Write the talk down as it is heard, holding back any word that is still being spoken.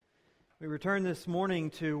We return this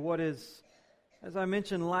morning to what is, as I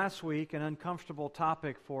mentioned last week, an uncomfortable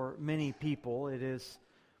topic for many people. It is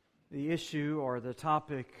the issue or the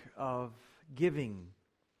topic of giving.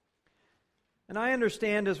 And I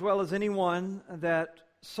understand as well as anyone that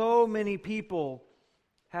so many people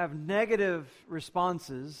have negative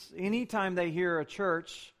responses anytime they hear a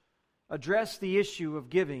church address the issue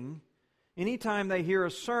of giving, anytime they hear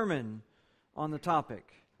a sermon on the topic.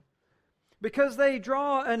 Because they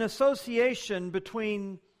draw an association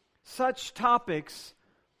between such topics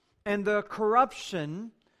and the corruption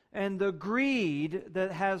and the greed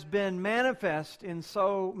that has been manifest in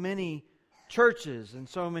so many churches and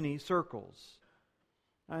so many circles.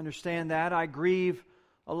 I understand that. I grieve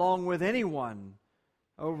along with anyone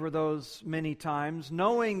over those many times,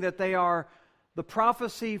 knowing that they are the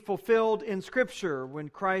prophecy fulfilled in Scripture when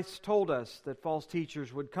Christ told us that false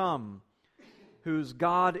teachers would come, whose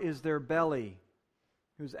God is their belly,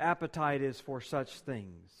 whose appetite is for such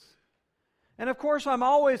things. And of course, I'm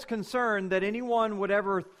always concerned that anyone would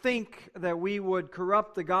ever think that we would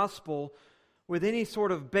corrupt the gospel with any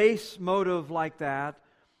sort of base motive like that,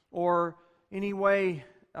 or any way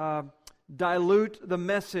dilute the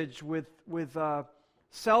message with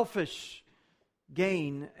selfish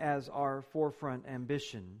gain as our forefront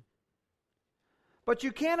ambition. But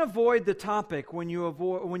you can't avoid the topic when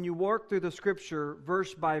you work through the Scripture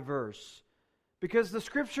verse by verse, because the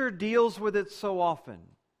Scripture deals with it so often.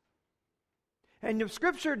 And the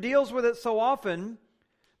Scripture deals with it so often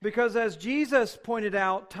because, as Jesus pointed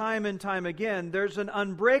out time and time again, there's an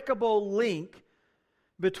unbreakable link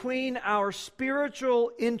between our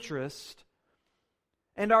spiritual interest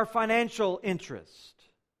and our financial interest.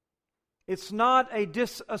 It's not a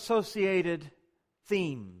disassociated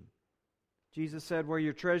theme. Jesus said, "Where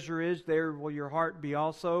your treasure is, there will your heart be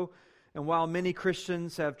also." And while many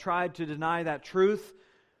Christians have tried to deny that truth,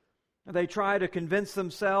 they try to convince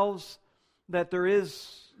themselves that there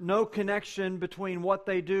is no connection between what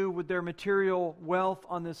they do with their material wealth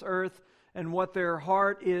on this earth and what their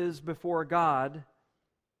heart is before God.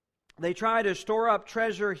 They try to store up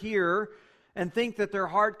treasure here and think that their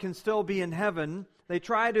heart can still be in heaven. They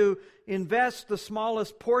try to invest the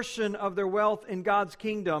smallest portion of their wealth in God's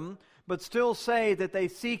kingdom, but still say that they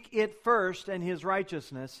seek it first and His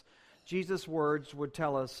righteousness. Jesus' words would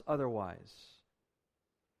tell us otherwise.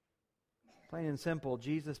 Plain and simple,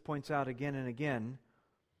 Jesus points out again and again,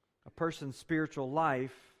 a person's spiritual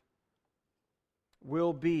life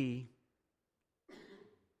will be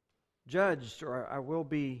judged, or will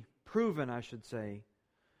be proven, I should say,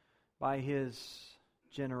 by his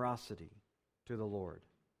generosity to the Lord.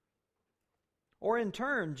 Or in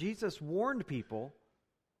turn, Jesus warned people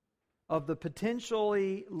of the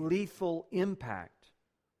potentially lethal impact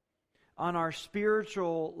on our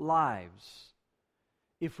spiritual lives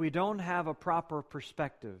if we don't have a proper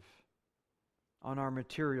perspective on our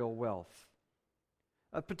material wealth.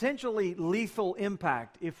 A potentially lethal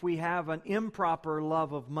impact if we have an improper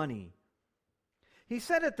love of money. He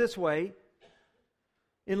said it this way.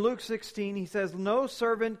 In Luke 16, he says, "No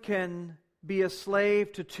servant can be a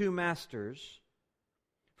slave to two masters,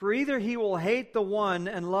 for either he will hate the one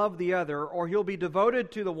and love the other, or he'll be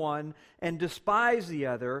devoted to the one and despise the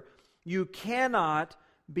other. You cannot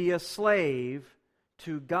be a slave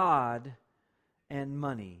to God and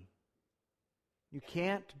money." You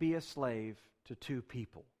can't be a slave to two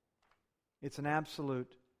people. It's an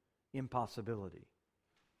absolute impossibility.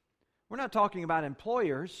 We're not talking about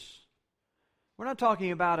employers. We're not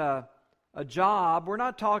talking about a job. We're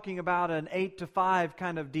not talking about an 8 to 5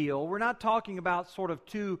 kind of deal. We're not talking about sort of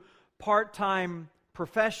two part-time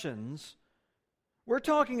professions. We're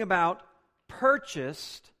talking about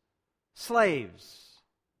purchased slaves.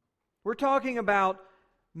 We're talking about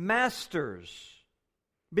masters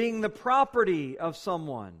being the property of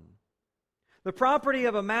someone. The property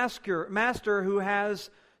of a master who has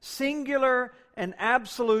singular and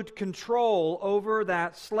absolute control over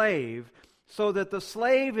that slave, so that the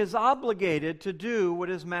slave is obligated to do what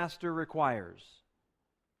his master requires.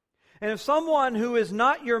 And if someone who is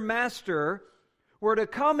not your master were to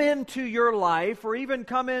come into your life, or even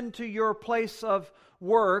come into your place of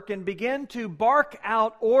work and begin to bark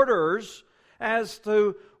out orders as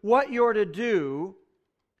to what you're to do,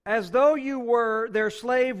 as though you were their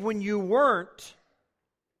slave when you weren't,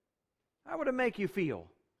 how would it make you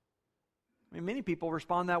feel? I mean, many people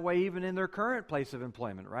respond that way even in their current place of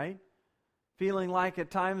employment, right? Feeling like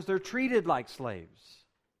at times they're treated like slaves.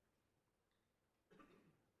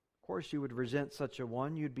 Of course, you would resent such a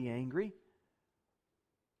one. You'd be angry.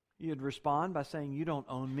 You'd respond by saying, "You don't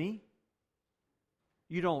own me.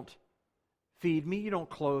 You don't feed me, you don't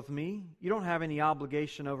clothe me, you don't have any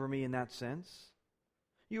obligation over me in that sense.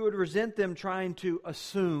 You would resent them trying to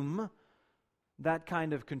assume that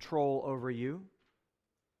kind of control over you.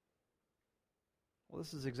 Well,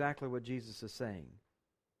 this is exactly what Jesus is saying.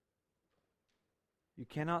 You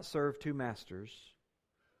cannot serve two masters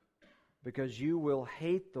because you will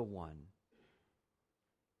hate the one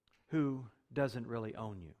who doesn't really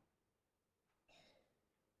own you.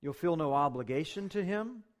 You'll feel no obligation to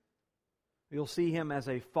him. You'll see him as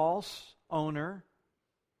a false owner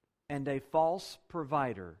and a false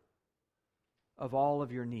provider of all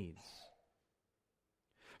of your needs.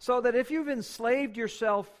 So that if you've enslaved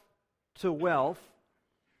yourself to wealth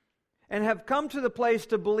and have come to the place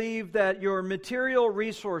to believe that your material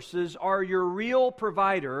resources are your real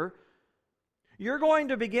provider, you're going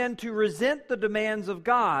to begin to resent the demands of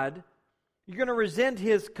God. You're going to resent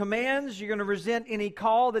His commands. You're going to resent any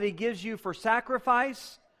call that He gives you for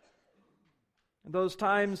sacrifice. Those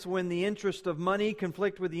times when the interest of money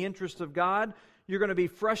conflict with the interest of God, you're going to be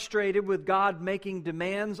frustrated with God making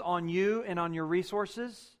demands on you and on your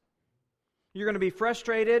resources. You're going to be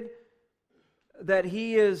frustrated that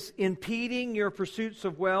He is impeding your pursuits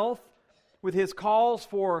of wealth with His calls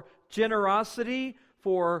for generosity,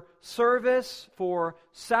 for service, for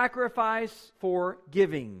sacrifice, for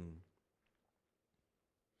giving.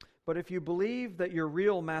 But if you believe that your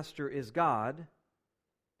real master is God,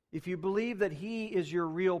 if you believe that He is your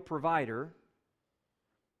real provider,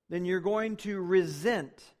 then you're going to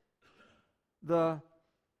resent the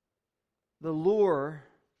lure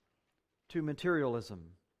to materialism.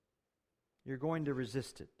 You're going to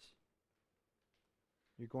resist it.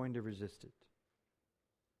 You're going to resist it.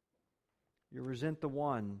 You resent the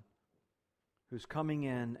one who's coming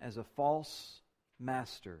in as a false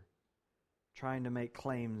master, trying to make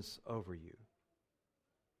claims over you.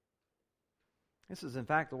 This is, in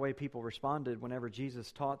fact, the way people responded whenever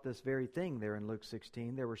Jesus taught this very thing there in Luke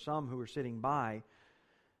 16. There were some who were sitting by,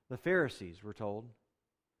 the Pharisees, we're told.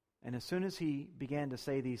 And as soon as He began to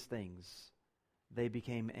say these things, they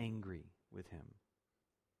became angry with Him.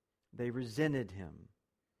 They resented Him.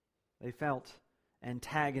 They felt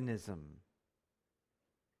antagonism.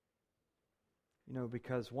 You know,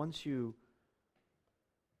 because once you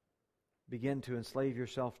begin to enslave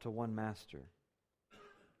yourself to one master,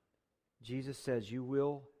 Jesus says you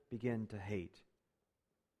will begin to hate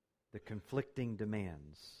the conflicting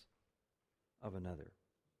demands of another.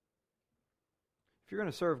 If you're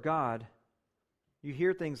going to serve God, you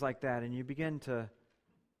hear things like that and you begin to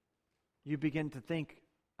think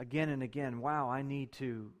again and again, wow, I need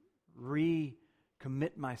to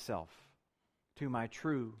recommit myself to my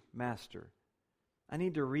true master. I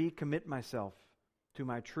need to recommit myself to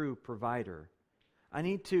my true provider. I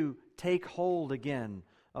need to take hold again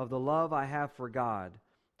of the love I have for God.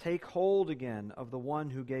 Take hold again of the one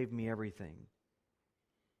who gave me everything.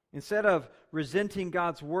 Instead of resenting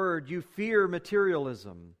God's word, you fear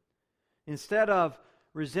materialism. Instead of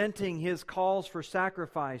resenting His calls for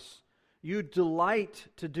sacrifice, you delight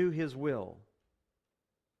to do His will.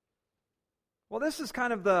 Well, this is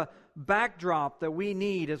kind of the backdrop that we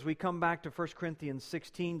need as we come back to 1 Corinthians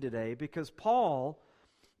 16 today, because Paul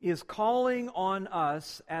is calling on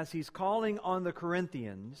us, as he's calling on the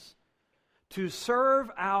Corinthians, to serve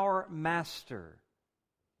our master.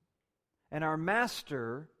 And our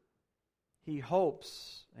master, he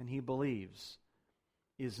hopes and he believes,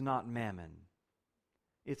 is not mammon.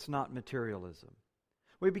 It's not materialism.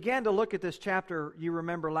 We began to look at this chapter, you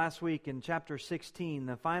remember last week in chapter 16,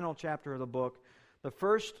 the final chapter of the book, the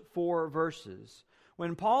first 4 verses,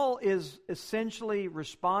 when Paul is essentially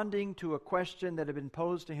responding to a question that had been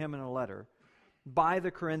posed to him in a letter by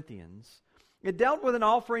the Corinthians. It dealt with an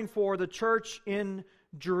offering for the church in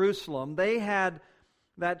Jerusalem.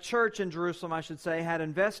 That church in Jerusalem, I should say, had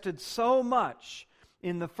invested so much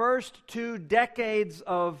in the first 2 decades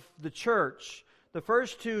of the church, the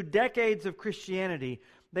first 2 decades of Christianity.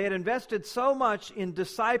 They had invested so much in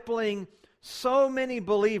discipling so many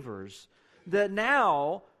believers that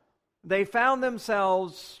now they found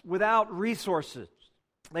themselves without resources.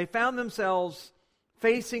 They found themselves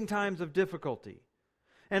facing times of difficulty.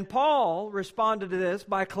 And Paul responded to this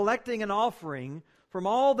by collecting an offering from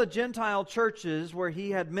all the Gentile churches where he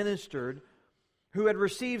had ministered, who had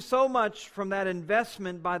received so much from that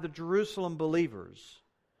investment by the Jerusalem believers.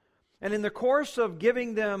 And in the course of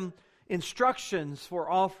giving them instructions for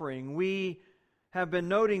offering, we have been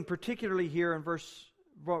noting, particularly here in verses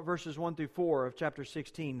 1 through 4 of chapter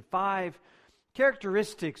 16, 5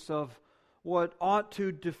 characteristics of what ought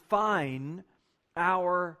to define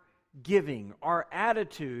our giving, our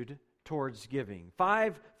attitude towards giving.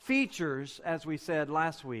 5 features, as we said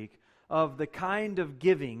last week, of the kind of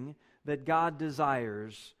giving that God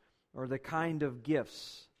desires, or the kind of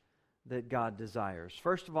gifts that God desires.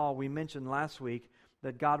 First of all, we mentioned last week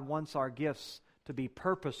that God wants our gifts to be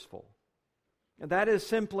purposeful. And that is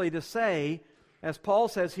simply to say, as Paul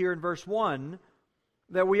says here in verse 1,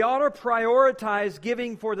 that we ought to prioritize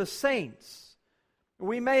giving for the saints.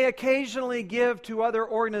 We may occasionally give to other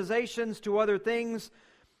organizations, to other things,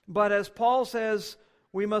 but as Paul says,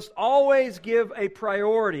 we must always give a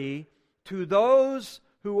priority to those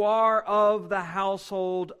who are of the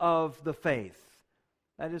household of the faith.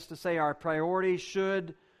 That is to say, our priority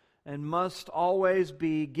should and must always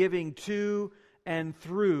be giving to and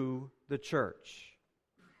through the church.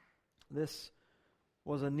 This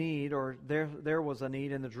was a need, or there was a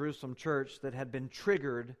need in the Jerusalem church that had been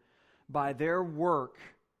triggered by their work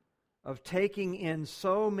of taking in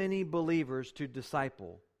so many believers to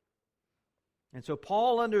disciple. And so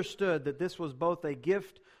Paul understood that this was both a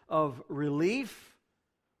gift of relief,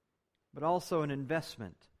 but also an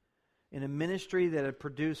investment in a ministry that had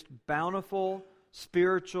produced bountiful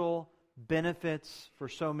spiritual benefits for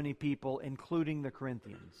so many people, including the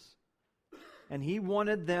Corinthians. And he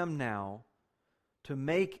wanted them now to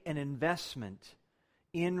make an investment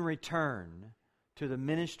in return to the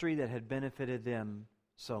ministry that had benefited them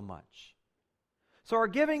so much. So our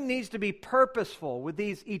giving needs to be purposeful with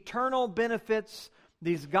these eternal benefits,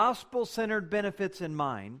 these gospel-centered benefits in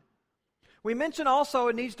mind. We mentioned also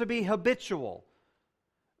it needs to be habitual.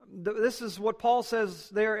 This is what Paul says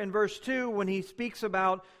there in verse 2 when he speaks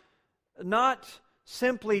about not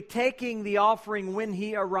simply taking the offering when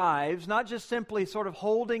he arrives, not just simply sort of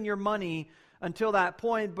holding your money until that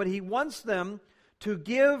point, but he wants them to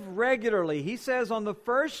give regularly. He says on the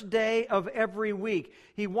first day of every week.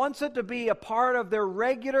 He wants it to be a part of their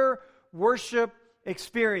regular worship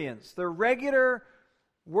experience, their regular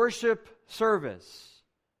worship service.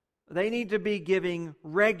 They need to be giving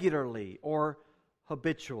regularly or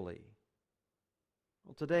habitually.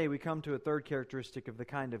 Well, today we come to a third characteristic of the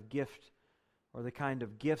kind of gift or the kind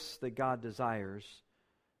of gifts that God desires.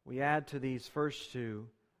 We add to these first two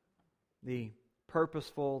the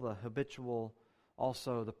purposeful, the habitual,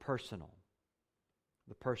 also the personal.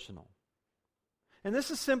 The personal. And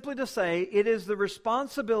this is simply to say it is the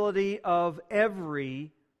responsibility of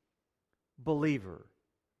every believer.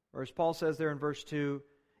 Or as Paul says there in verse 2,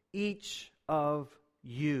 each of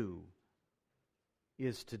you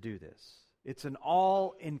is to do this. It's an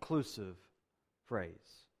all-inclusive phrase.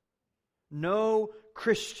 No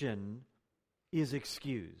Christian is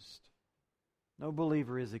excused. No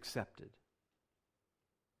believer is accepted.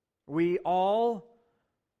 We all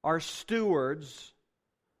are stewards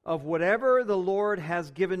of whatever the Lord has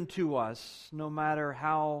given to us, no matter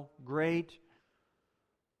how great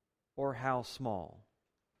or how small.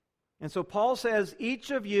 And so Paul says each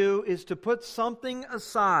of you is to put something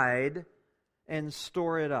aside and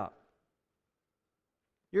store it up.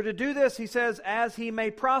 You're to do this, he says, as he may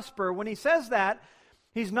prosper. When he says that,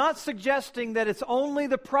 he's not suggesting that it's only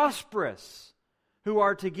the prosperous who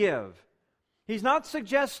are to give. He's not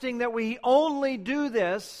suggesting that we only do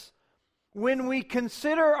this when we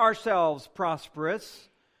consider ourselves prosperous.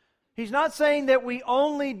 He's not saying that we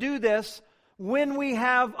only do this when we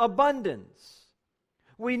have abundance.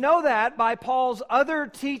 We know that by Paul's other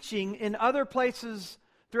teaching in other places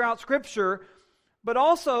throughout Scripture, but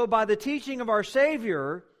also by the teaching of our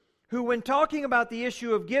Savior, who when talking about the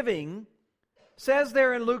issue of giving, says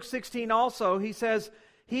there in Luke 16 also, he says,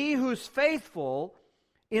 "He who's faithful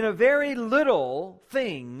in a very little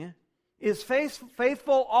thing is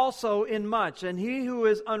faithful also in much, and he who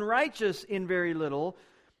is unrighteous in very little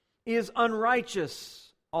is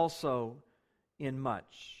unrighteous also in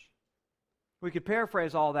much." We could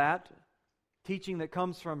paraphrase all that, teaching that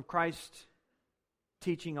comes from Christ's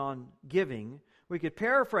teaching on giving. We could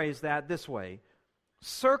paraphrase that this way: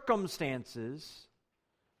 circumstances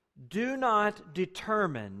do not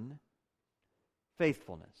determine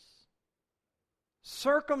faithfulness.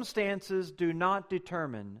 Circumstances do not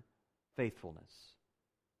determine faithfulness.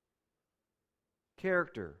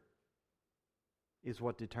 Character is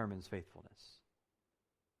what determines faithfulness.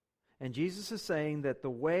 And Jesus is saying that the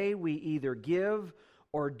way we either give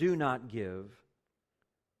or do not give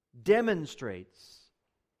demonstrates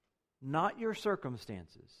not your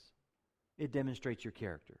circumstances. It demonstrates your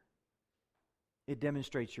character. It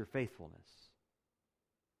demonstrates your faithfulness.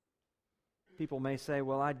 People may say,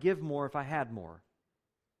 well, I'd give more if I had more.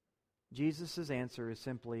 Jesus' answer is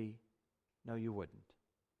simply, no, you wouldn't.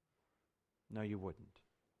 No, you wouldn't.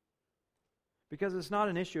 Because it's not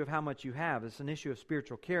an issue of how much you have, it's an issue of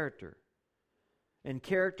spiritual character. And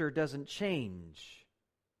character doesn't change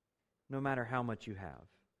no matter how much you have.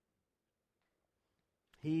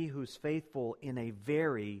 He who's faithful in a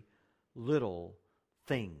very little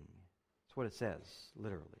thing. That's what it says,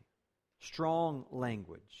 literally. Strong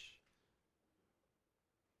language.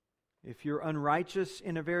 If you're unrighteous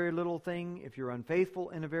in a very little thing, if you're unfaithful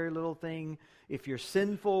in a very little thing, if you're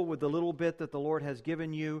sinful with the little bit that the Lord has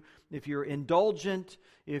given you, if you're indulgent,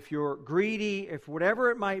 if you're greedy, if whatever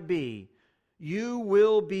it might be, you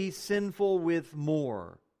will be sinful with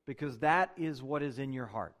more, because that is what is in your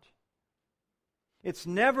heart. It's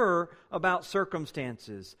never about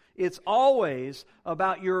circumstances. It's always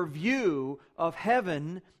about your view of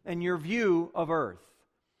heaven and your view of earth.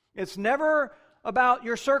 It's never about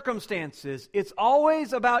your circumstances. It's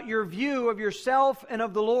always about your view of yourself and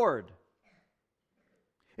of the Lord.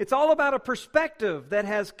 It's all about a perspective that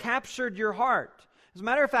has captured your heart. As a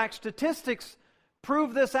matter of fact, statistics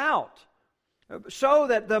prove this out. Show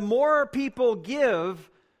that the more people give,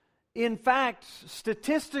 in fact,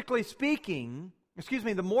 statistically speaking,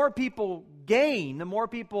 the more people gain, the more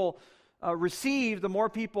people receive, the more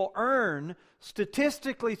people earn,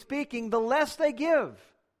 statistically speaking, the less they give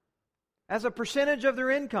as a percentage of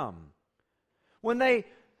their income. When they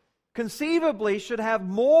conceivably should have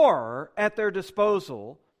more at their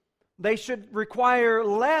disposal, they should require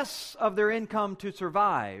less of their income to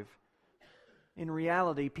survive. In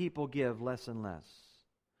reality, people give less and less.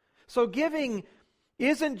 So giving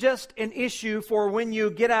isn't just an issue for when you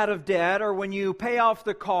get out of debt, or when you pay off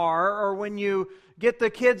the car, or when you get the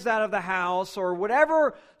kids out of the house, or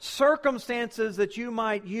whatever circumstances that you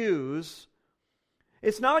might use.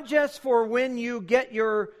 It's not just for when you get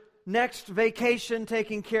your next vacation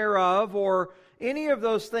taken care of, or any of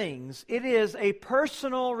those things. It is a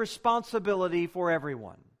personal responsibility for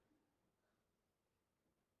everyone.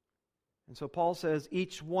 And so Paul says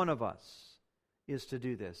each one of us is to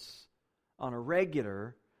do this on a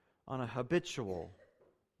regular, on a habitual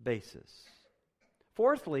basis.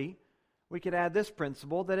 Fourthly, we could add this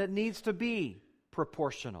principle, that it needs to be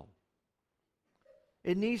proportional.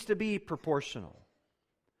 It needs to be proportional.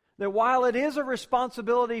 That while it is a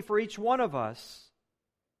responsibility for each one of us,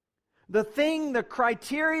 the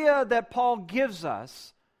criteria that Paul gives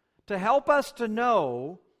us to help us to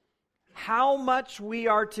know how much we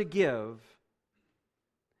are to give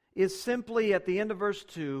is simply at the end of verse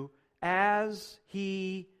 2, as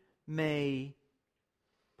he may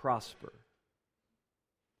prosper.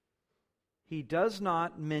 He does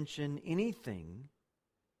not mention anything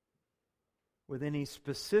with any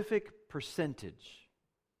specific percentage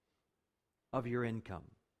of your income.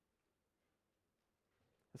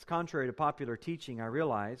 It's contrary to popular teaching, I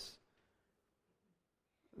realize,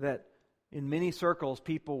 that in many circles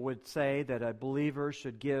people would say that a believer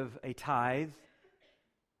should give a tithe,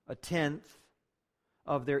 a tenth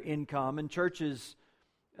of their income, and churches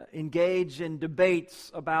engage in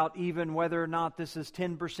debates about even whether or not this is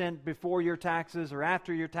 10% before your taxes or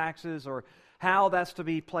after your taxes, or how that's to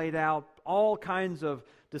be played out. All kinds of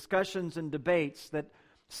discussions and debates that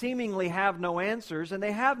seemingly have no answers, and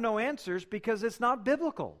they have no answers because it's not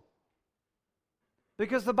biblical.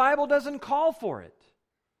 Because the Bible doesn't call for it.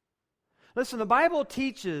 Listen, the Bible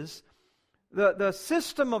teaches the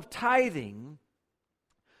system of tithing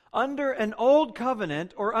under an old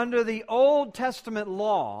covenant or under the Old Testament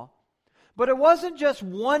law, but it wasn't just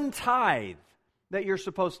one tithe that you're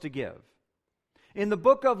supposed to give. In the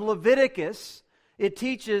book of Leviticus, it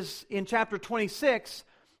teaches in chapter 26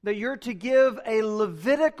 that you're to give a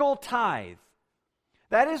Levitical tithe.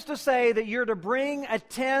 That is to say that you're to bring a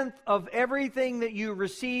tenth of everything that you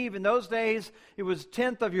receive. In those days, it was a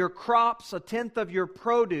tenth of your crops, a tenth of your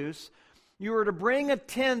produce. You were to bring a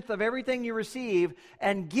tenth of everything you receive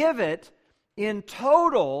and give it in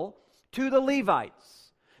total to the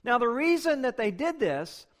Levites. Now, the reason that they did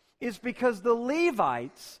this is because the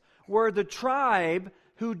Levites were the tribe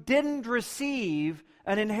who didn't receive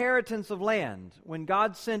an inheritance of land. When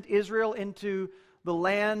God sent Israel into the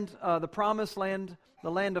land, the promised land, the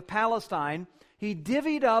land of Palestine, He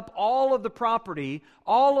divvied up all of the property,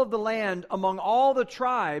 all of the land among all the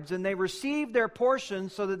tribes, and they received their portion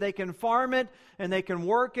so that they can farm it, and they can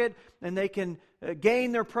work it, and they can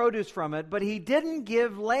gain their produce from it. But He didn't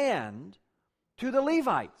give land to the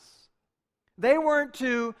Levites. They weren't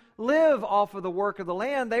to live off of the work of the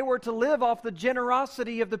land. They were to live off the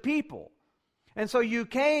generosity of the people. And so you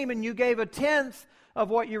came and you gave a tenth of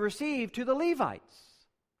what you received to the Levites.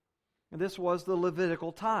 And this was the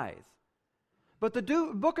Levitical tithe. But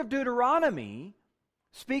the book of Deuteronomy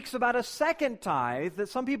speaks about a second tithe that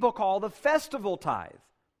some people call the festival tithe.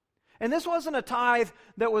 And this wasn't a tithe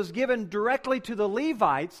that was given directly to the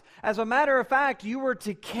Levites. As a matter of fact, you were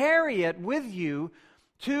to carry it with you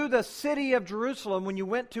to the city of Jerusalem when you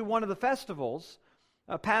went to one of the festivals.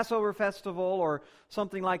 a Passover festival or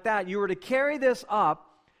something like that, you were to carry this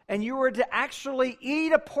up and you were to actually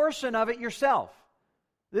eat a portion of it yourself.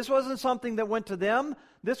 This wasn't something that went to them.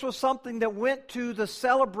 This was something that went to the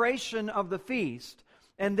celebration of the feast.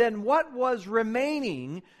 And then what was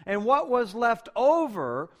remaining and what was left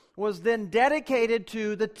over was then dedicated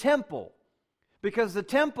to the temple. Because the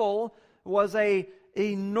temple was an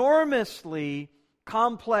enormously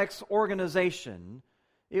complex organization.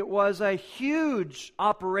 It was a huge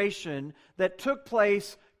operation that took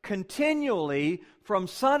place continually from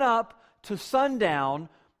sunup to sundown,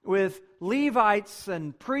 with Levites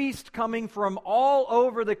and priests coming from all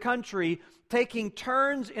over the country, taking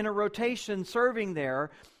turns in a rotation serving there.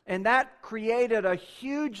 And that created a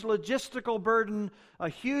huge logistical burden, a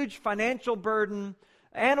huge financial burden,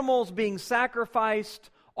 animals being sacrificed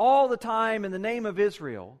all the time in the name of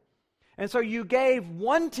Israel. And so you gave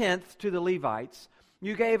 1/10 to the Levites,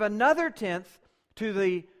 you gave another 10th to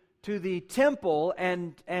the temple,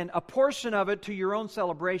 and a portion of it to your own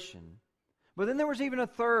celebration. But then there was even a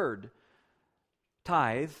third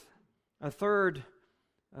tithe, a third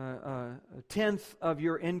tenth of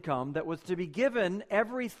your income that was to be given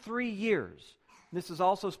every 3 years. This is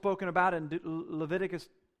also spoken about in Leviticus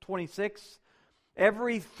 26.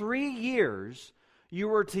 Every 3 years, you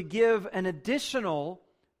were to give an additional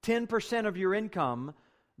 10% of your income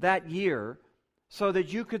that year so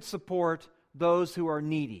that you could support those who are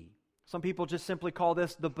needy. Some people just simply call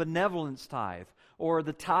this the benevolence tithe, or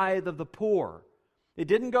the tithe of the poor. It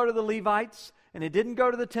didn't go to the Levites, and it didn't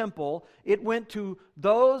go to the temple. It went to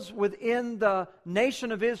those within the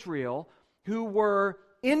nation of Israel who were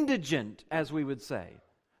indigent, as we would say.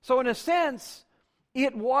 So in a sense,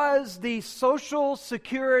 it was the social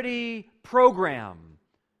security program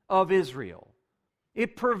of Israel.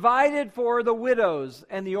 It provided for the widows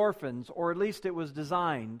and the orphans, or at least it was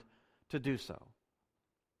designed to do so.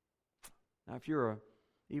 Now, if you're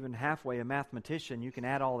even halfway a mathematician, you can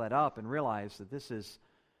add all that up and realize that this is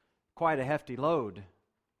quite a hefty load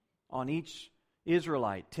on each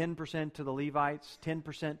Israelite. 10% to the Levites,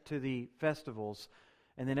 10% to the festivals,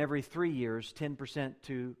 and then every 3 years, 10%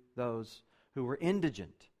 to those who were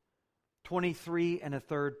indigent. 23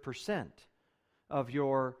 1/3% of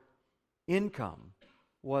your income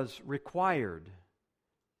was required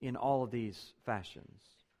in all of these fashions.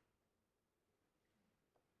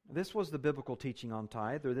 This was the biblical teaching on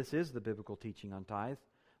tithe, or this is the biblical teaching on tithe.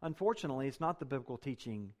 Unfortunately, it's not the biblical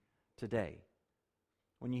teaching today.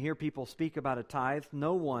 When you hear people speak about a tithe,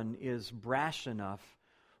 no one is brash enough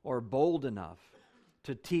or bold enough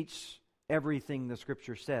to teach everything the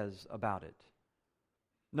Scripture says about it.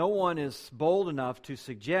 No one is bold enough to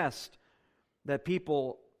suggest that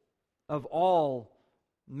people of all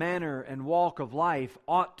manner and walk of life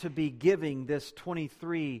ought to be giving this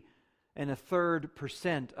 23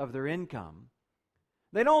 1/3% of their income.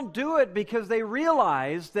 They don't do it because they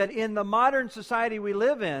realize that in the modern society we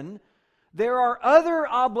live in, there are other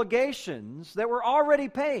obligations that we're already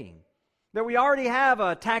paying. That we already have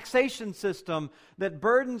a taxation system that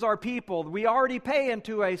burdens our people. We already pay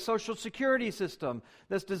into a social security system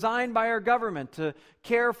that's designed by our government to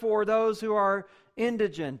care for those who are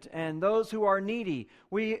indigent and those who are needy.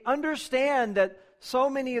 We understand that so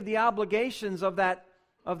many of the obligations of that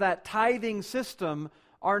tithing system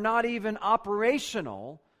are not even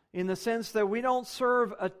operational, in the sense that we don't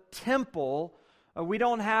serve a temple, we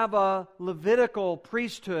don't have a Levitical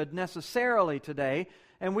priesthood necessarily today,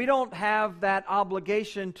 and we don't have that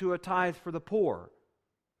obligation to a tithe for the poor.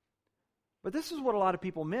 But this is what a lot of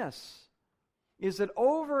people miss, is that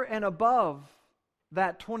over and above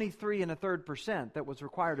that 23 1/3% that was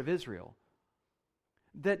required of Israel,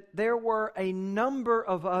 that there were a number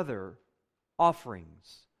of other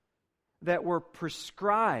offerings that were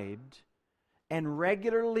prescribed and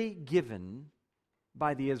regularly given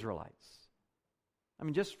by the Israelites. I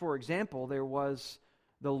mean, just for example, there was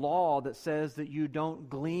the law that says that you don't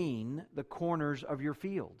glean the corners of your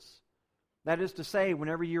fields. That is to say,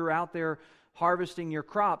 whenever you're out there harvesting your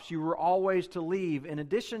crops, you were always to leave, in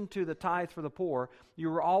addition to the tithe for the poor,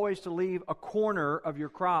 you were always to leave a corner of your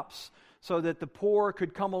crops so that the poor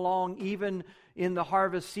could come along even in the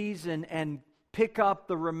harvest season and pick up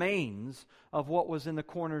the remains of what was in the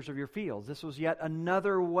corners of your fields. This was yet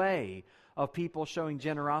another way of people showing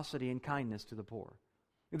generosity and kindness to the poor.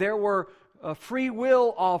 There were free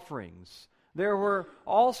will offerings. There were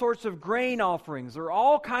all sorts of grain offerings. There were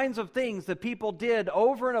all kinds of things that people did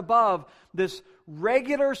over and above this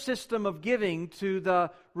regular system of giving to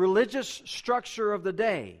the religious structure of the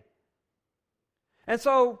day. And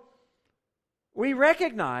so we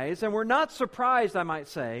recognize, and we're not surprised, I might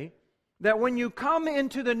say, that when you come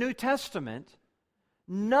into the New Testament,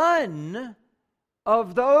 none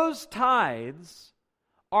of those tithes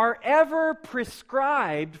are ever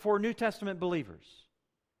prescribed for New Testament believers.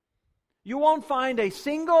 You won't find a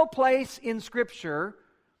single place in Scripture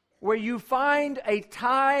where you find a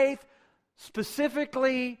tithe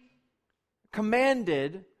specifically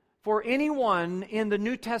commanded for anyone in the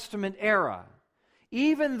New Testament era,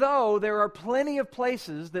 even though there are plenty of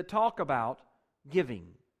places that talk about giving.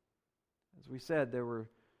 As we said, there were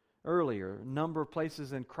earlier a number of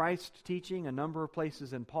places in Christ's teaching, a number of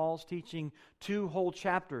places in Paul's teaching, 2 whole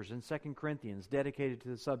chapters in 2 Corinthians dedicated to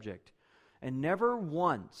the subject. And never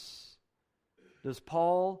once does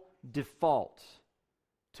Paul default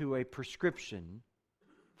to a prescription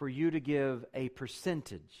for you to give a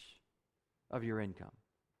percentage of your income.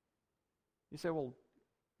 You say, well,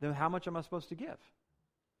 then how much am I supposed to give?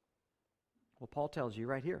 Well, Paul tells you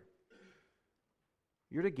right here.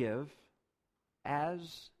 You're to give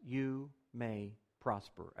as you may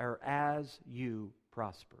prosper, or as you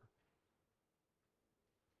prosper.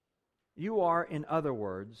 You are, in other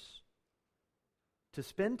words, to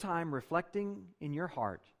spend time reflecting in your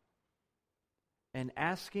heart and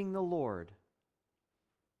asking the Lord,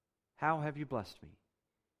 how have you blessed me?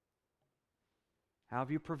 How have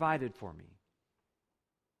you provided for me?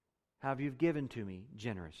 How have you given to me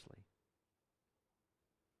generously?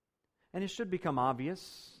 And it should become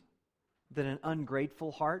obvious that an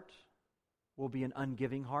ungrateful heart will be an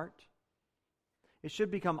ungiving heart. It should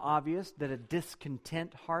become obvious that a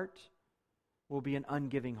discontent heart will be an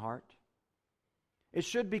ungiving heart. It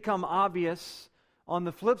should become obvious on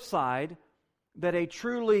the flip side that a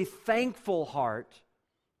truly thankful heart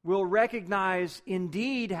will recognize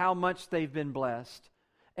indeed how much they've been blessed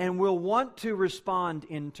and will want to respond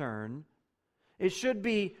in turn. It should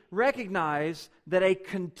be recognized that a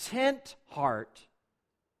content heart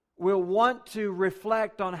will want to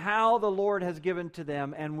reflect on how the Lord has given to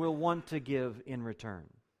them and will want to give in return.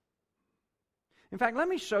 In fact, let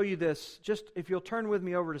me show you this. Just if you'll turn with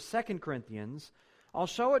me over to 2 Corinthians, I'll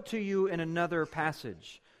show it to you in another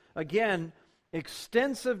passage. Again,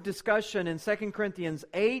 extensive discussion in 2 Corinthians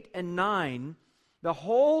 8 and 9. The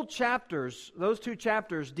whole chapters, those 2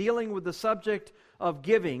 chapters, dealing with the subject of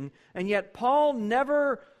giving, and yet Paul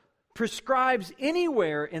never prescribes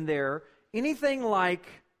anywhere in there anything like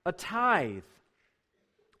a tithe.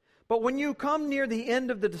 But when you come near the end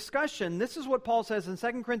of the discussion, this is what Paul says in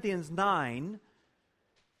 2 Corinthians 9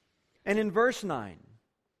 and in verse 9.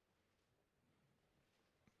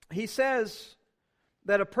 He says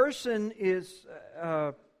that a person is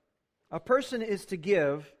to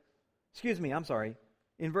give,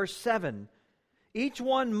 in verse 7, each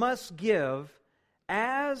one must give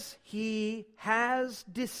as he has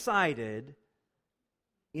decided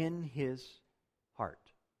in his heart.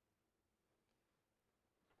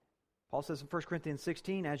 Paul says in 1 Corinthians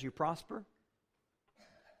 16, as you prosper.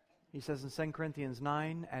 He says in 2 Corinthians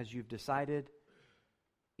 9, as you've decided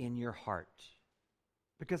in your heart.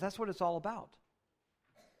 Because that's what it's all about.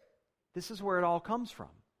 This is where it all comes from.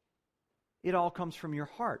 It all comes from your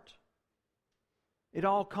heart. It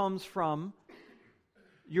all comes from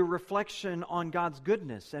your reflection on God's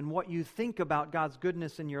goodness and what you think about God's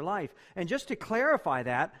goodness in your life. And just to clarify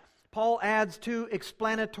that, Paul adds 2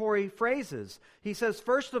 explanatory phrases. He says,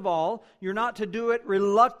 first of all, you're not to do it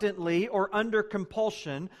reluctantly or under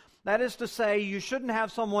compulsion. That is to say, you shouldn't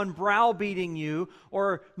have someone browbeating you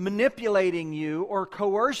or manipulating you or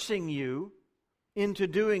coercing you into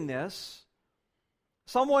doing this.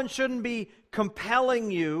 Someone shouldn't be compelling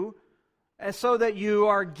you so that you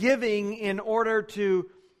are giving in order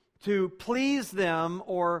to please them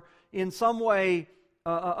or in some way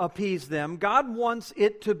appease them. God wants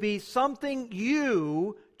it to be something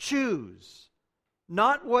you choose,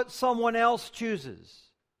 not what someone else chooses.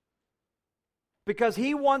 Because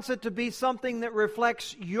He wants it to be something that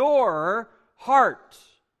reflects your heart.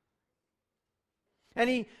 And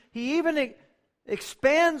He even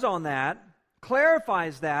expands on that,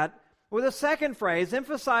 clarifies that with a second phrase,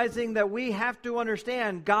 emphasizing that we have to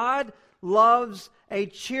understand God loves a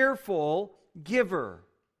cheerful giver.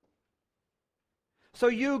 So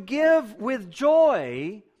you give with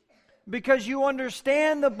joy because you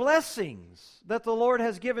understand the blessings that the Lord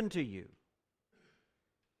has given to you.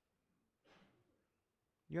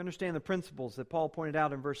 You understand the principles that Paul pointed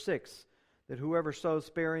out in verse 6, that whoever sows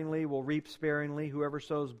sparingly will reap sparingly, whoever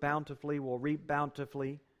sows bountifully will reap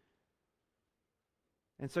bountifully.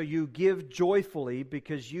 And so you give joyfully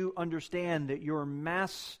because you understand that your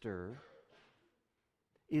master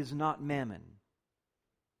is not mammon.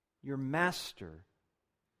 Your master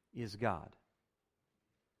is God.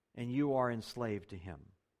 And you are enslaved to Him.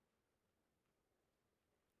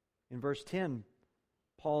 In verse 10,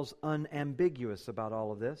 Paul's unambiguous about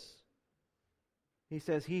all of this. He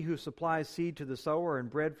says, "He who supplies seed to the sower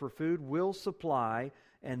and bread for food will supply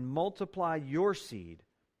and multiply your seed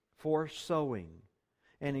for sowing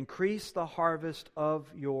and increase the harvest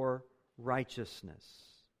of your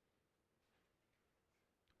righteousness."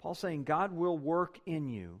 Paul's saying God will work in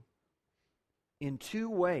you in two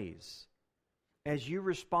ways as you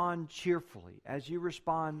respond cheerfully, as you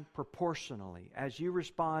respond proportionally, as you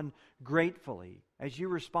respond gratefully, as you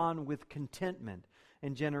respond with contentment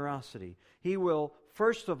and generosity. He will,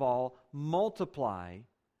 first of all, multiply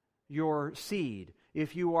your seed.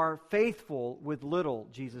 If you are faithful with little,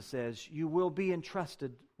 Jesus says, you will be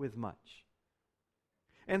entrusted with much.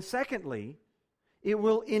 And secondly, it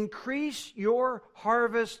will increase your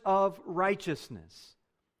harvest of righteousness.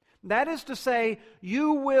 That is to say,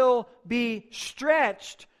 you will be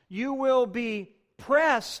stretched, you will be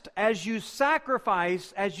pressed as you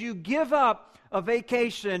sacrifice, as you give up a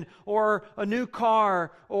vacation or a new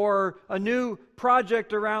car or a new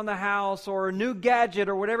project around the house or a new gadget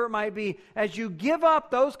or whatever it might be. As you give up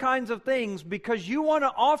those kinds of things because you want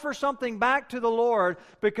to offer something back to the Lord,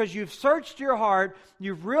 because you've searched your heart,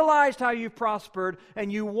 you've realized how you've prospered,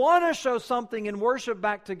 and you want to show something in worship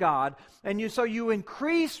back to God, and so you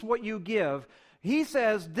increase what you give. He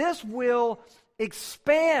says this will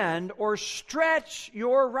expand or stretch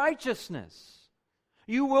your righteousness.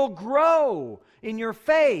 You will grow in your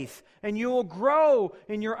faith, and you will grow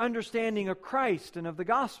in your understanding of Christ and of the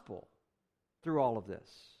gospel through all of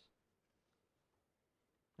this.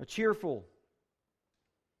 A cheerful,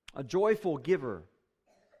 a joyful giver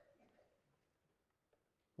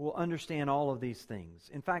will understand all of these things.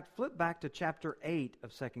 In fact, flip back to chapter 8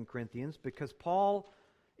 of 2 Corinthians, because Paul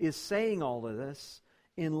is saying all of this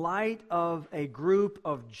in light of a group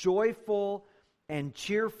of joyful and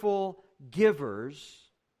cheerful givers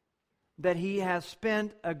that he has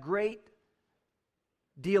spent a great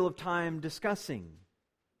deal of time discussing.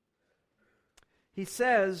 He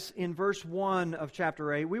says in verse 1 of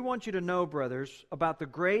chapter 8, "We want you to know, brothers, about the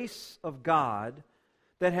grace of God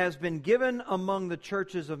that has been given among the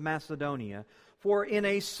churches of Macedonia. For in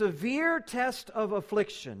a severe test of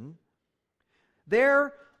affliction,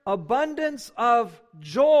 their abundance of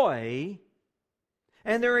joy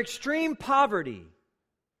and their extreme poverty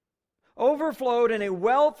overflowed in a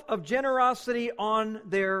wealth of generosity on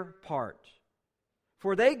their part.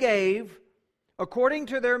 For they gave according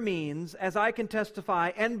to their means, as I can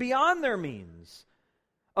testify, and beyond their means,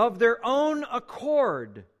 of their own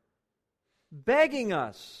accord, begging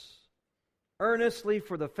us earnestly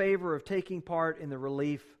for the favor of taking part in the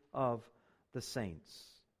relief of the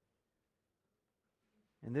saints.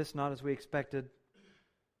 And this not as we expected,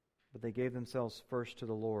 but they gave themselves first to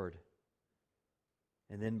the Lord,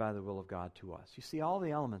 and then by the will of God to us." You see, all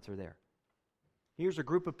the elements are there. Here's a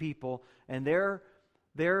group of people, and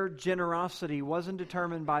their generosity wasn't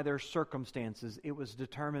determined by their circumstances. It was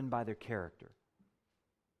determined by their character.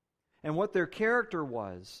 And what their character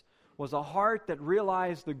was a heart that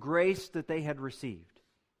realized the grace that they had received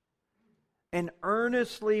and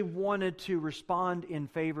earnestly wanted to respond in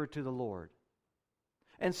favor to the Lord.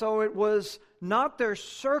 And so it was not their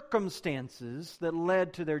circumstances that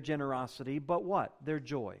led to their generosity, but what? Their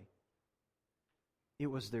joy. It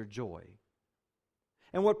was their joy.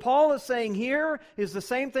 And what Paul is saying here is the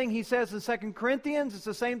same thing he says in 2 Corinthians. It's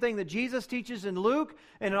the same thing that Jesus teaches in Luke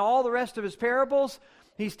and in all the rest of his parables.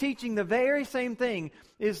 He's teaching the very same thing,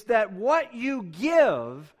 is that what you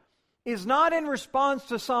give is not in response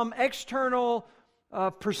to some external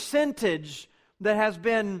percentage that has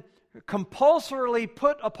been compulsorily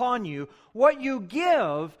put upon you. What you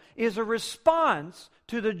give is a response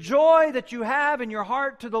to the joy that you have in your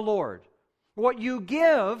heart to the Lord. What you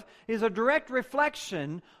give is a direct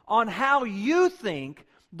reflection on how you think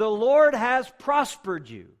the Lord has prospered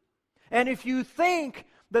you. And if you think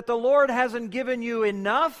that the Lord hasn't given you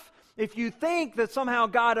enough, if you think that somehow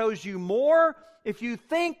God owes you more, if you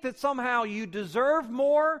think that somehow you deserve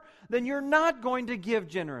more, then you're not going to give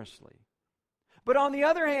generously. But on the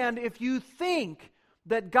other hand, if you think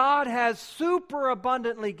that God has super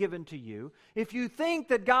abundantly given to you, if you think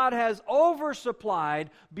that God has oversupplied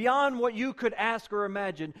beyond what you could ask or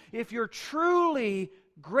imagine, if you're truly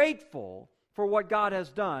grateful for what God has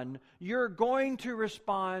done, you're going to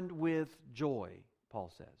respond with joy, Paul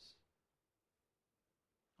says.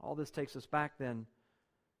 All this takes us back then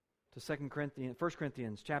to 1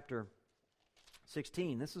 Corinthians chapter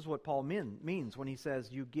 16. This is what Paul means when he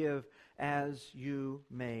says, "You give as you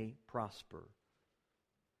may prosper."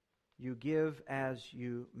 You give as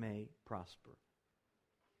you may prosper.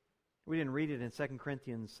 We didn't read it in 2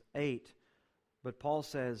 Corinthians 8, but Paul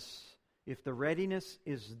says if the readiness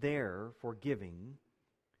is there for giving,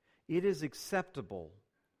 it is acceptable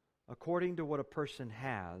according to what a person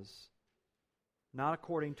has, not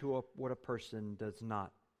according to what a person does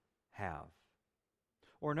not have.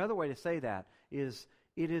 Or another way to say that is,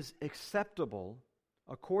 it is acceptable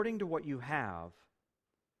according to what you have,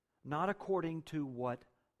 not according to what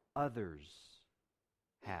others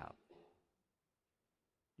have.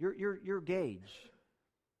 Your gauge,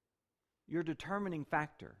 your determining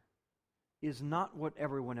factor, is not what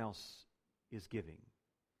everyone else is giving.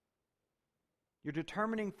 Your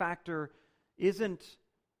determining factor isn't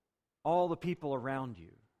all the people around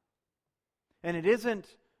you. And it isn't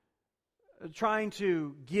trying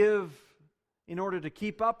to give in order to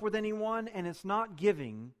keep up with anyone, and it's not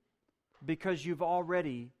giving because you've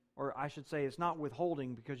already, or I should say, it's not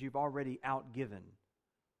withholding because you've already outgiven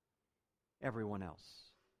everyone else.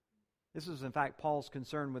 This is, in fact, Paul's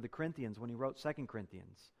concern with the Corinthians when he wrote 2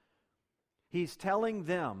 Corinthians. He's telling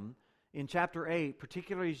them in chapter 8,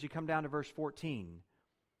 particularly as you come down to verse 14,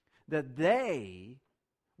 that they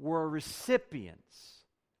were recipients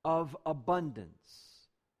of abundance.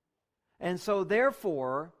 And so,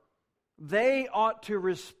 therefore, they ought to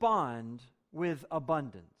respond with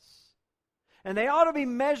abundance. And they ought to be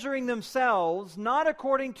measuring themselves not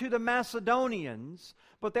according to the Macedonians,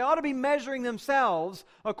 but they ought to be measuring themselves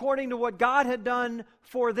according to what God had done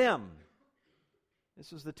for them.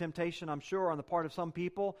 This is the temptation, I'm sure, on the part of some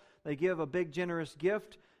people. They give a big, generous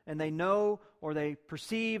gift, and they know or they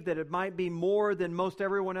perceive that it might be more than most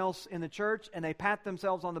everyone else in the church, and they pat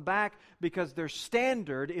themselves on the back because their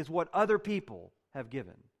standard is what other people have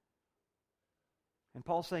given. And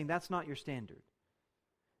Paul's saying that's not your standard.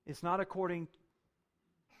 It's not according,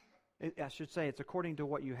 I should say, it's according to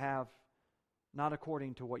what you have, not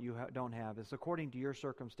according to what you don't have. It's according to your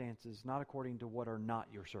circumstances, not according to what are not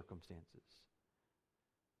your circumstances.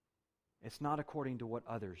 It's not according to what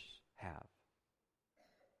others have.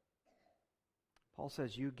 Paul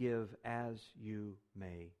says you give as you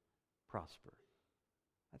may prosper.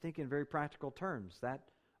 I think in very practical terms, that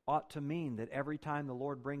ought to mean that every time the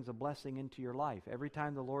Lord brings a blessing into your life, every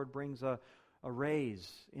time the Lord brings a raise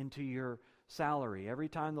into your salary, every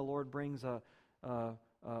time the Lord brings a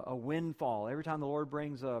windfall, every time the Lord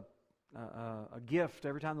brings a gift,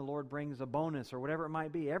 every time the Lord brings a bonus or whatever it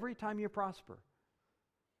might be, every time you prosper,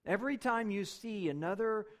 every time you see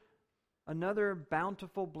another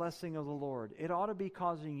bountiful blessing of the Lord, it ought to be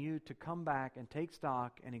causing you to come back and take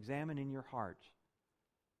stock and examine in your heart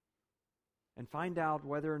and find out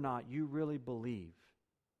whether or not you really believe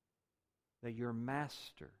that your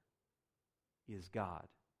master is God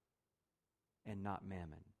and not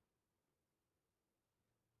mammon.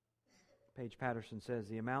 Paige Patterson says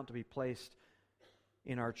the amount to be placed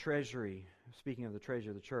in our treasury, speaking of the treasury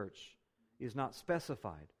of the church, is not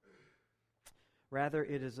specified. Rather,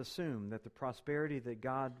 it is assumed that the prosperity that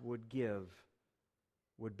God would give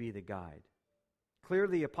would be the guide.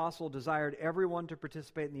 Clearly, the apostle desired everyone to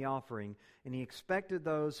participate in the offering, and he expected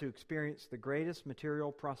those who experienced the greatest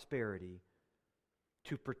material prosperity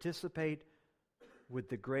to participate with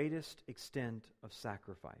the greatest extent of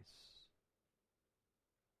sacrifice.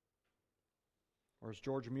 Or as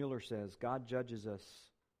George Mueller says, God judges us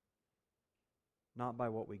not by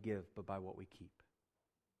what we give, but by what we keep.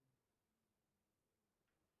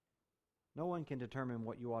 No one can determine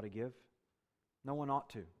what you ought to give. No one ought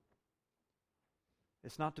to.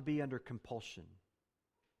 It's not to be under compulsion.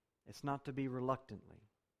 It's not to be reluctantly.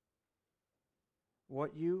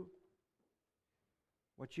 What you've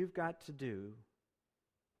got to do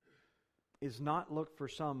is not look for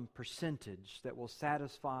some percentage that will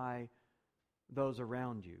satisfy those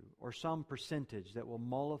around you, or some percentage that will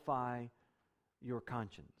mollify your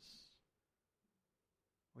conscience.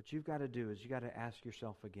 What you've got to do is you've got to ask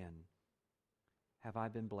yourself again, have I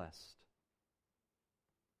been blessed?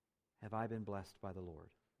 Have I been blessed by the Lord?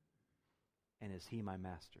 And is He my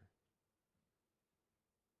master?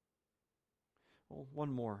 Well, one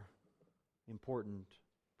more important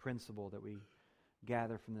principle that we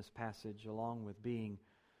gather from this passage, along with being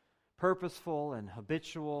purposeful and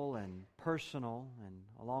habitual and personal, and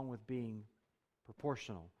along with being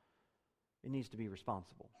proportional, it needs to be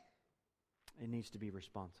responsible. It needs to be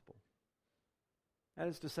responsible. That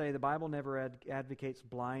is to say, the Bible never advocates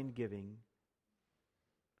blind giving.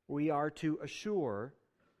 We are to assure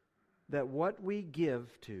that what we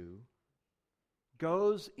give to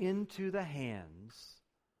goes into the hands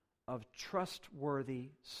of trustworthy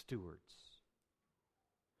stewards.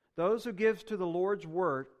 Those who give to the Lord's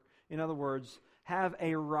work, in other words, have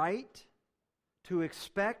a right to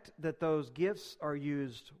expect that those gifts are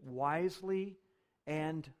used wisely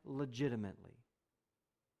and legitimately.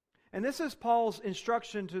 And this is Paul's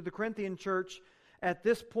instruction to the Corinthian church at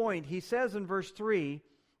this point. He says in verse 3,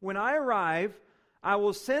 "When I arrive, I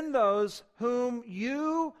will send those whom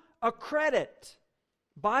you accredit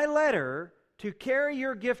by letter to carry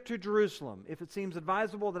your gift to Jerusalem. If it seems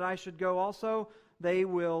advisable that I should go also, they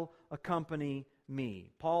will accompany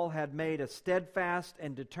me." Paul had made a steadfast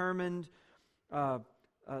and determined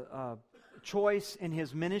choice in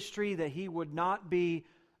his ministry that he would not be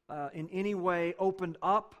in any way opened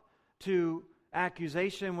up to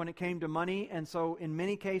accusation when it came to money. And so in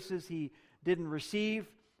many cases he didn't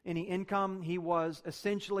receive any income. He was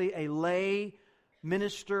essentially a lay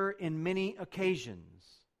minister in many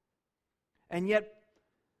occasions. And yet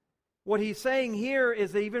what he's saying here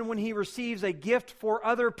is that even when he receives a gift for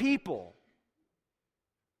other people,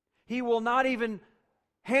 he will not even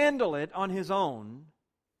handle it on his own,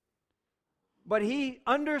 but he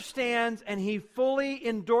understands and he fully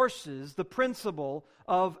endorses the principle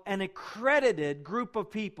of an accredited group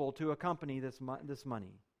of people to accompany this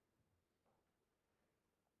money.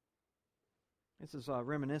 This is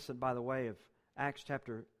reminiscent, by the way, of Acts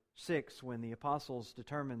chapter 6, when the apostles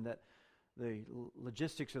determined that the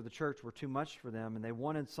logistics of the church were too much for them and they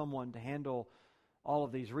wanted someone to handle all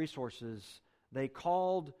of these resources. They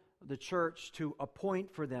called the church to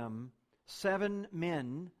appoint for them 7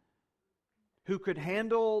 men who could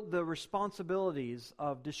handle the responsibilities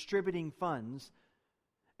of distributing funds.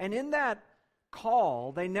 And in that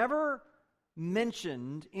call, they never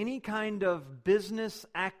mentioned any kind of business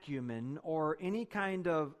acumen or any kind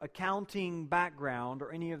of accounting background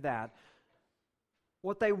or any of that.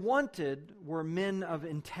 What they wanted were men of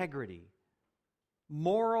integrity,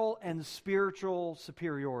 moral and spiritual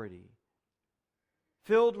superiority,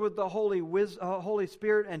 filled with the Holy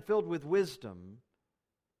Spirit and filled with wisdom.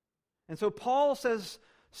 And so Paul says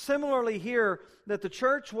similarly here that the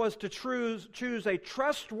church was to choose a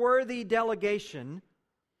trustworthy delegation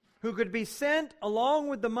who could be sent along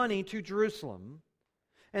with the money to Jerusalem,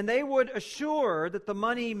 and they would assure that the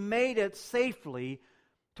money made it safely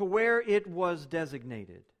to where it was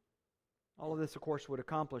designated. All of this, of course, would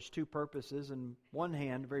accomplish 2 purposes. On one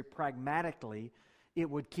hand, very pragmatically, it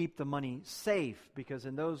would keep the money safe, because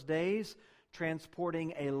in those days,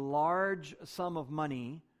 transporting a large sum of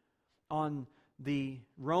money on the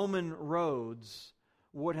Roman roads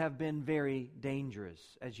would have been very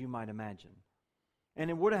dangerous, as you might imagine. And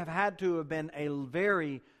it would have had to have been a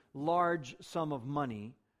very large sum of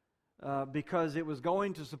money because it was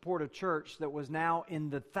going to support a church that was now in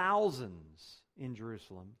the thousands in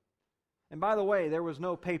Jerusalem. And by the way, there was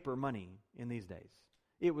no paper money in these days.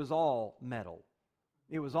 It was all metal.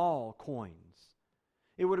 It was all coins.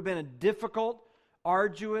 It would have been a difficult,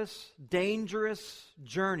 arduous, dangerous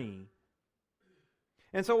journey.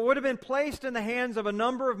 And so it would have been placed in the hands of a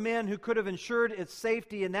number of men who could have ensured its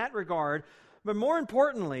safety in that regard. But more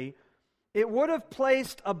importantly, it would have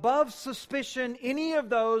placed above suspicion any of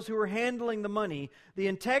those who were handling the money. The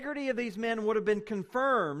integrity of these men would have been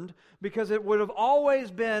confirmed because it would have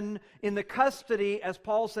always been in the custody, as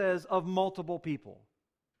Paul says, of multiple people.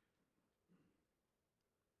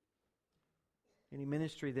 Any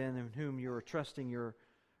ministry then in whom you are trusting your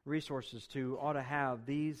resources to ought to have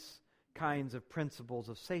these kinds of principles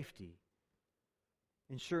of safety,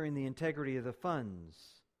 ensuring the integrity of the funds,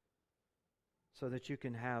 so that you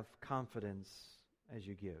can have confidence as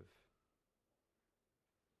you give.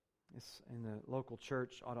 This in the local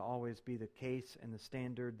church ought to always be the case and the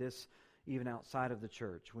standard. This even outside of the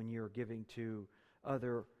church, when you're giving to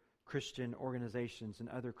other Christian organizations and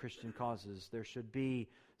other Christian causes, there should be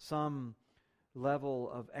some level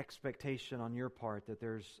of expectation on your part that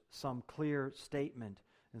there's some clear statement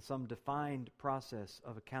and some defined process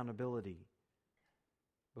of accountability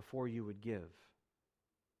before you would give.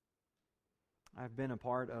 I've been a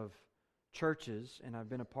part of churches, and I've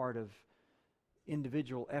been a part of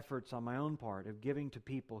individual efforts on my own part of giving to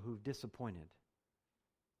people who've disappointed.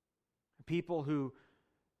 People who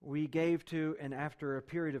we gave to, and after a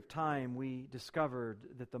period of time we discovered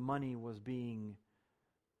that the money was being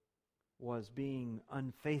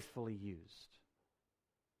unfaithfully used.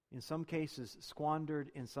 In some cases squandered,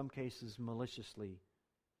 in some cases maliciously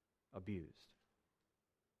abused.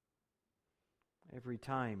 Every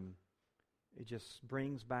time it just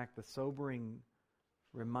brings back the sobering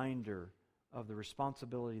reminder of the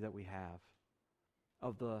responsibility that we have,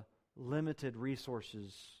 of the limited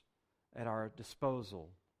resources at our disposal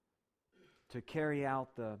to carry out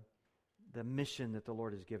the mission that the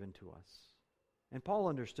Lord has given to us. And Paul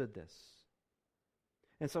understood this.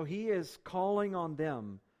 And so he is calling on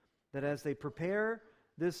them that as they prepare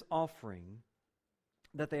this offering,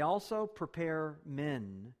 that they also prepare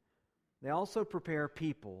men, they also prepare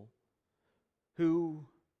people who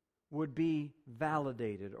would be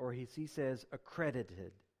validated, or he says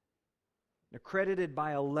accredited. Accredited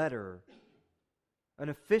by a letter,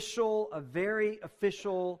 a very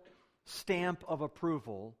official stamp of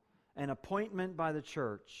approval, an appointment by the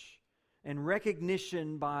church, and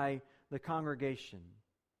recognition by the congregation.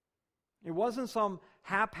 It wasn't some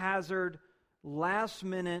haphazard,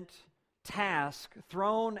 last-minute task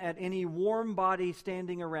thrown at any warm body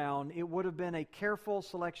standing around. It would have been a careful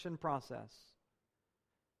selection process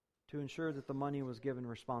to ensure that the money was given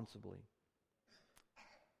responsibly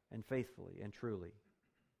and faithfully and truly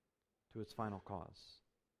to its final cause.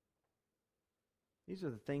 These are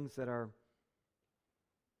the things that are,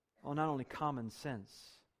 not only common sense,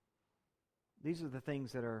 these are the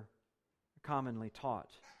things that are commonly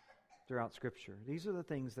taught throughout Scripture. These are the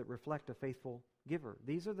things that reflect a faithful giver.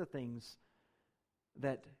 These are the things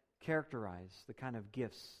that characterize the kind of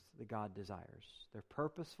gifts that God desires. They're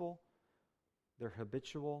purposeful, they're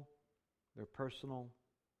habitual, they're personal,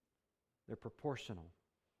 they're proportional,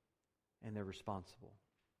 and they're responsible.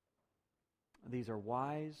 These are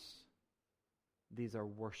wise, these are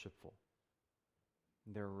worshipful.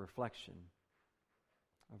 They're a reflection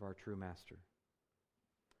of our true Master.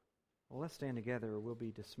 Well, let's stand together. We'll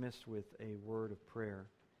be dismissed with a word of prayer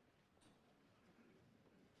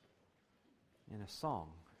and a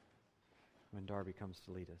song when Darby comes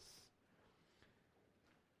to lead us.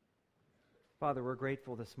 Father, we're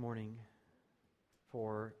grateful this morning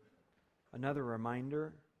for another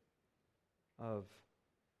reminder of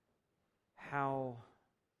how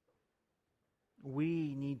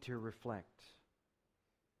we need to reflect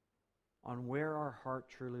on where our heart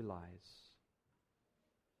truly lies,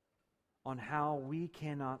 on how we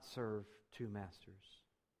cannot serve two masters.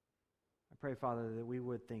 I pray, Father, that we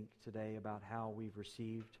would think today about how we've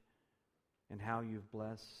received and how you've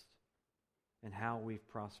blessed and how we've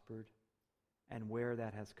prospered and where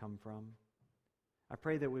that has come from. I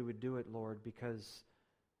pray that we would do it, Lord, because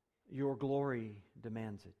your glory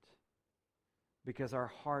demands it, because our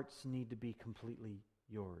hearts need to be completely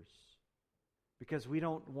yours, because we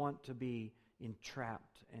don't want to be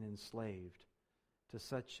entrapped and enslaved to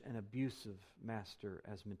such an abusive master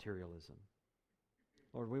as materialism.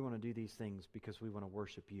 Lord, we want to do these things because we want to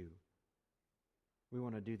worship you. We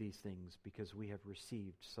want to do these things because we have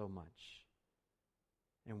received so much.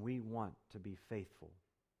 And we want to be faithful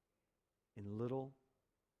in little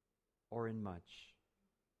or in much,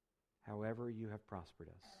 however you have prospered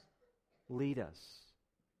us. Lead us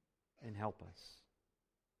and help us.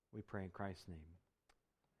 We pray in Christ's name.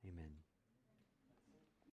 Amen.